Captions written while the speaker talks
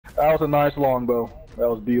That was a nice longbow. That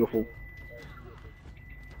was beautiful.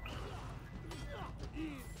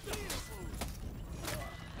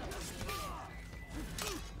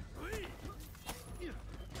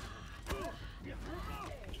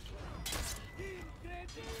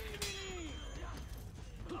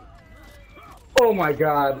 Oh my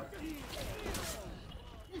god.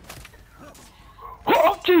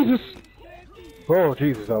 Oh, Jesus! Oh,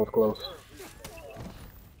 Jesus, that was close.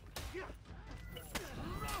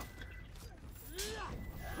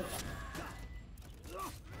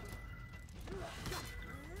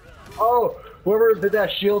 Oh, whoever did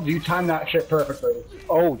that shield, you timed that shit perfectly.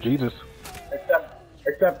 Oh, Jesus.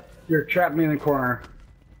 Except you're trapped me in the corner.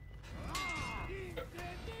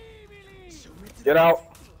 Get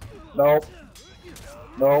out. Nope.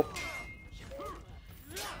 Nope.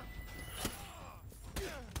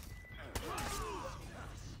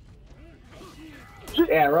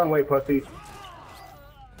 Yeah, run away, pussy.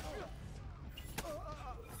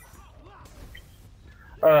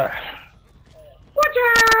 Alright. Watch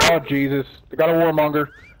out! Oh, Jesus. They got a warmonger.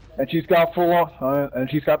 And she's got full on,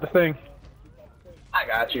 and she's got the thing. I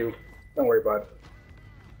got you. Don't worry, bud.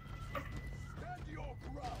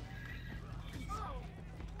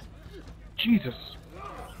 Jesus.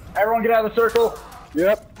 Everyone get out of the circle.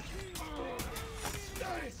 Yep.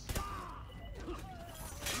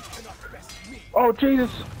 Oh,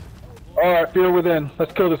 Jesus. Alright, fear within.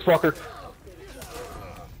 Let's kill this fucker.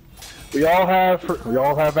 We all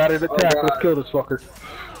have added attack. God. Let's kill this fucker.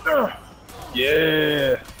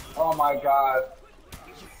 Yeah. Oh my god.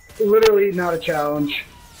 Literally not a challenge.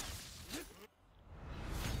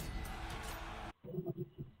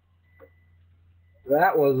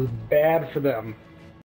 That was bad for them.